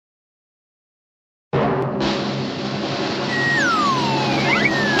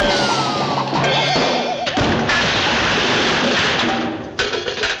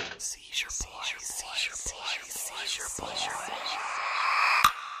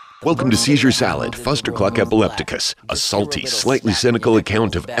Welcome to Seizure Salad, Fustercluck epilepticus, a salty, slightly cynical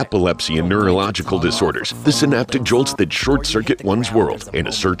account of epilepsy and neurological disorders, the synaptic jolts that short-circuit one's world, and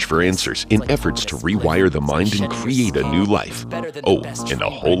a search for answers in efforts to rewire the mind and create a new life. Oh, and a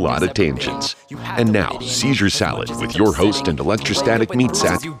whole lot of tangents. And now, Seizure Salad with your host and electrostatic meat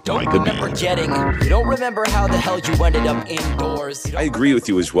sack, Micah B. You don't remember how the hell you ended up indoors. I agree with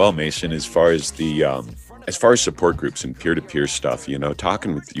you as well, Mason, as far as support groups and peer-to-peer stuff. You know,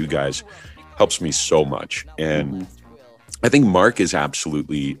 talking with you guys helps me so much. And I think Mark is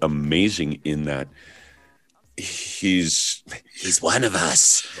absolutely amazing in that he's one of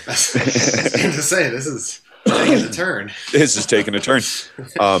us. I was going to say, this is taking a turn. This is taking a turn.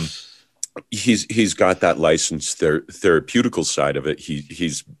 He's got that licensed therapeutical side of it.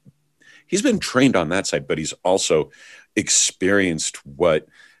 He's been trained on that side, but he's also experienced what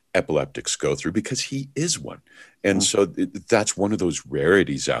epileptics go through because he is one. And so that's one of those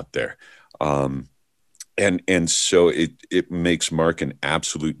rarities out there. And so it makes Mark an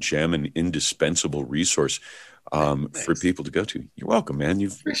absolute gem and indispensable resource for people to go to. You're welcome, man.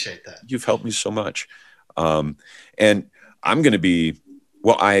 Appreciate that. You've helped me so much. And I'm going to be,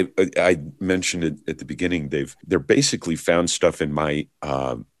 well, I mentioned it at the beginning. They're basically found stuff in my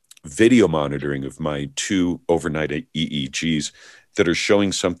video monitoring of my 2 overnight EEGs that are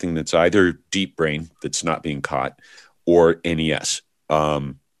showing something that's either deep brain that's not being caught or NES.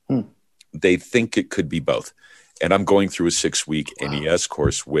 They think it could be both. And I'm going through a 6-week NES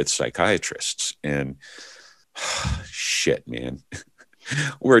course with psychiatrists. And shit, man.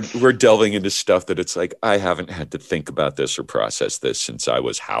 We're delving into stuff that it's like, I haven't had to think about this or process this since I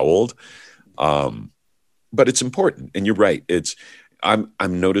was how old? But it's important. And you're right. I'm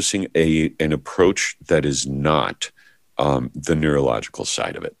noticing an approach that is not the neurological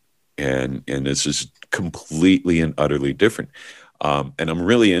side of it. And this is completely and utterly different. And I'm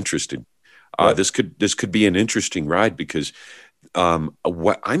really interested. This could be an interesting ride because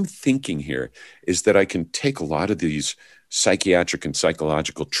what I'm thinking here is that I can take a lot of these psychiatric and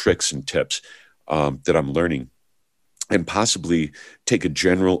psychological tricks and tips that I'm learning and possibly take a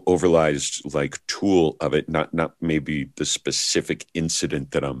general overalized like tool of it, not maybe the specific incident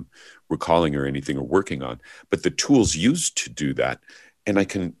that I'm recalling or anything or working on, but the tools used to do that. And I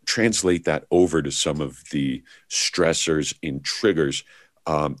can translate that over to some of the stressors and triggers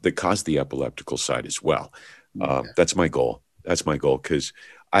that cause the epileptical side as well. That's my goal. That's my goal. Cause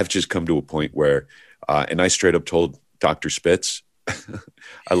I've just come to a point where, and I straight up told Dr. Spitz,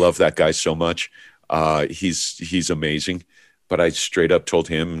 I love that guy so much. He's amazing, but I straight up told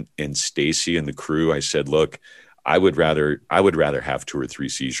him and Stacy and the crew, I said, look, I would rather have 2 or 3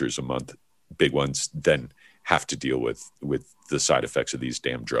 seizures a month, big ones, than have to deal with the side effects of these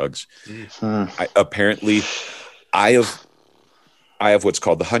damn drugs. Apparently I have what's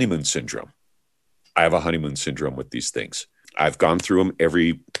called the honeymoon syndrome. I have a honeymoon syndrome with these things. I've gone through them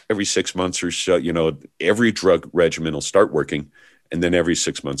every 6 months or so. You know, every drug regimen will start working, and then every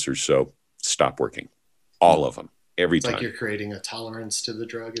 6 months or so stop working. All of them, every time. Like you're creating a tolerance to the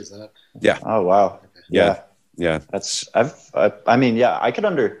drug, is that? Yeah. Oh wow. Okay. Yeah. That's I mean, yeah, I could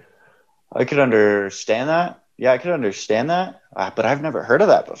understand that. Yeah, I could understand that, but I've never heard of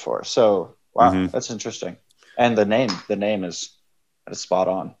that before. So wow, that's interesting. And the name is spot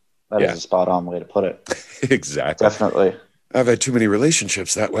on. That is a spot on way to put it. Exactly. Definitely. I've had too many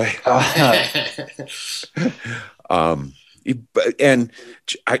relationships that way. And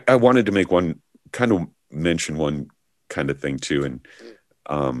I wanted to mention one kind of thing too. And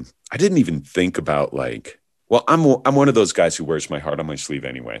I didn't even think about like, well, I'm one of those guys who wears my heart on my sleeve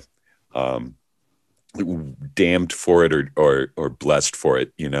anyway. Damned for it or blessed for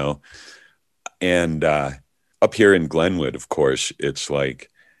it, you know? And up here in Glenwood, of course, it's like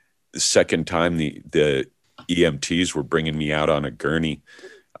the second time the EMTs were bringing me out on a gurney.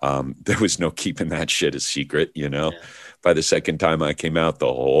 There was no keeping that shit a secret, you know? Yeah. By the second time I came out,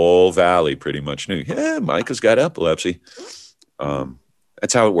 the whole valley pretty much knew, yeah, Micah's got epilepsy.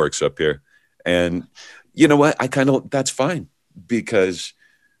 That's how it works up here. And you know what? That's fine because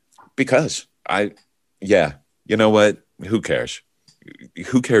you know what? Who cares?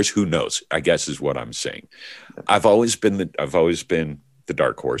 Who cares? Who knows? I guess is what I'm saying. I've always been the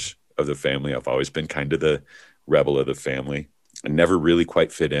dark horse of the family. I've always been kind of the rebel of the family. I never really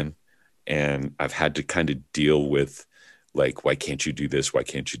quite fit in. And I've had to kind of deal with like, why can't you do this? Why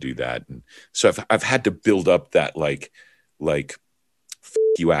can't you do that? And so I've had to build up that like F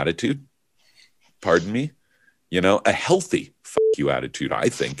you attitude, pardon me, you know, a healthy F you attitude, I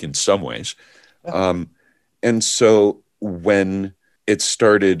think in some ways. And so when it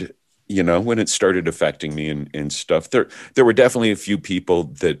started, you know, when it started affecting me and stuff, there were definitely a few people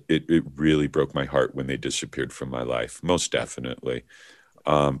that it really broke my heart when they disappeared from my life, most definitely.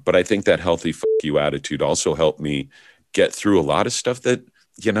 But I think that healthy fuck you attitude also helped me get through a lot of stuff that,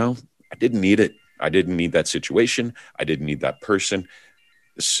 you know, I didn't need it. I didn't need that situation. I didn't need that person.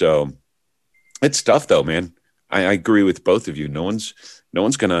 So it's tough though, man. I agree with both of you. No one's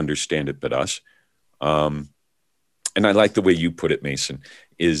going to understand it but us. And I like the way you put it, Mason,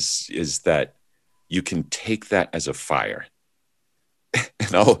 is that you can take that as a fire.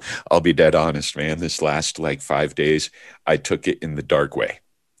 And I'll be dead honest, man. This last like 5 days, I took it in the dark way.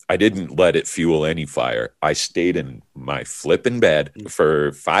 I didn't let it fuel any fire. I stayed in my flipping bed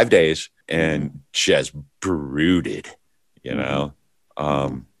for 5 days and just brooded, you know.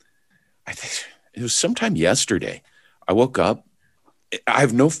 I think it was sometime yesterday. I woke up. I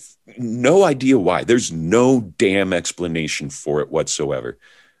have no idea why. There's no damn explanation for it whatsoever.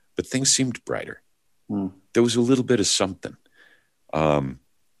 But things seemed brighter. There was a little bit of something.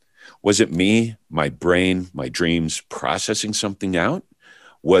 Was it me, my brain, my dreams processing something out?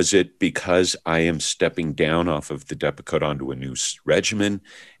 Was it because I am stepping down off of the Depakote onto a new regimen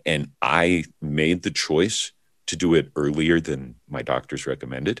and I made the choice to do it earlier than my doctors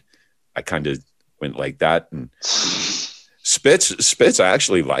recommended? I kind of went like that, and Spitz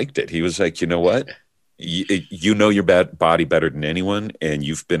actually liked it. He was like, you know what? You know your body better than anyone, and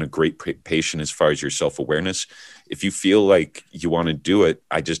you've been a great patient as far as your self-awareness. If you feel like you want to do it,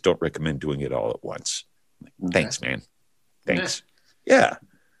 I just don't recommend doing it all at once. Thanks, man. Thanks. Yeah.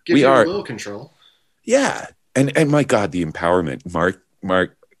 Gives you a little control. Yeah. And my God, the empowerment,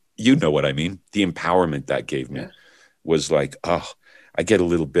 Mark, you know what I mean? The empowerment that gave me was like, oh, I get a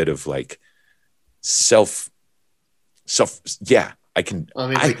little bit of like I can. I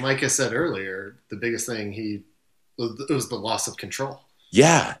mean, like Micah said earlier, the biggest thing it was the loss of control.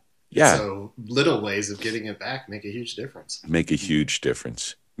 Yeah. Yeah. So little ways of getting it back make a huge difference. Make a huge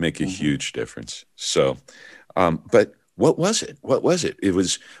difference. So, but what was it?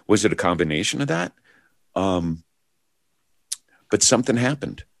 Was it a combination of that? But something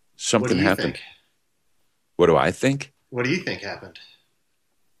happened. Something happened. What do I think? What do you think happened?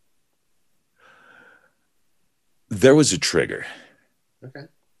 There was a trigger. Okay.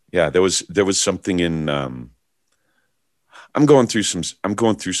 Yeah, there was something in. I'm going through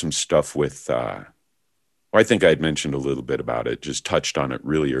some stuff with. I think I had mentioned a little bit about it. Just touched on it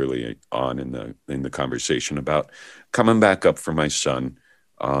really early on in the conversation about coming back up for my son,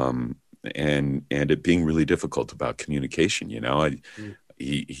 and it being really difficult about communication. You know,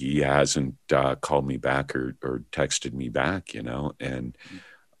 he hasn't called me back or texted me back. You know, and.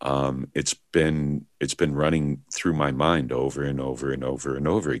 It's been running through my mind over and over and over and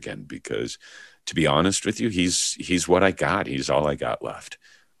over again, because to be honest with you, he's what I got. He's all I got left.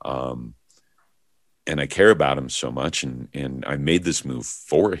 And I care about him so much, and I made this move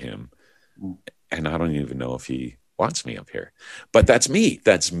for him, and I don't even know if he wants me up here, but that's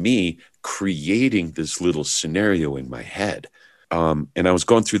me creating this little scenario in my head. And I was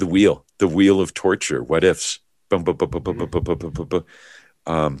going through the wheel of torture. What ifs? Boom, boom, boom, boom, boom, boom, boom, boom, boom, boom.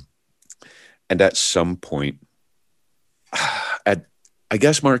 And at some point, I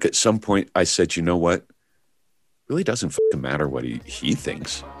guess, Mark, at some point I said, you know what? Really doesn't fucking matter what he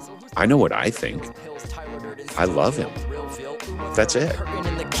thinks. I know what I think. I love him. That's it.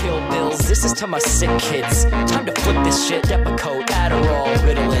 This is to my sick kids. Time to flip this shit. Depakote, Adderall,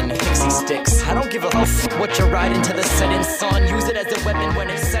 Ritalin, Pixie sticks. I don't give a f what you're riding to the setting sun. Use it as a weapon when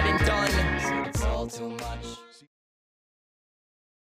it's said and done.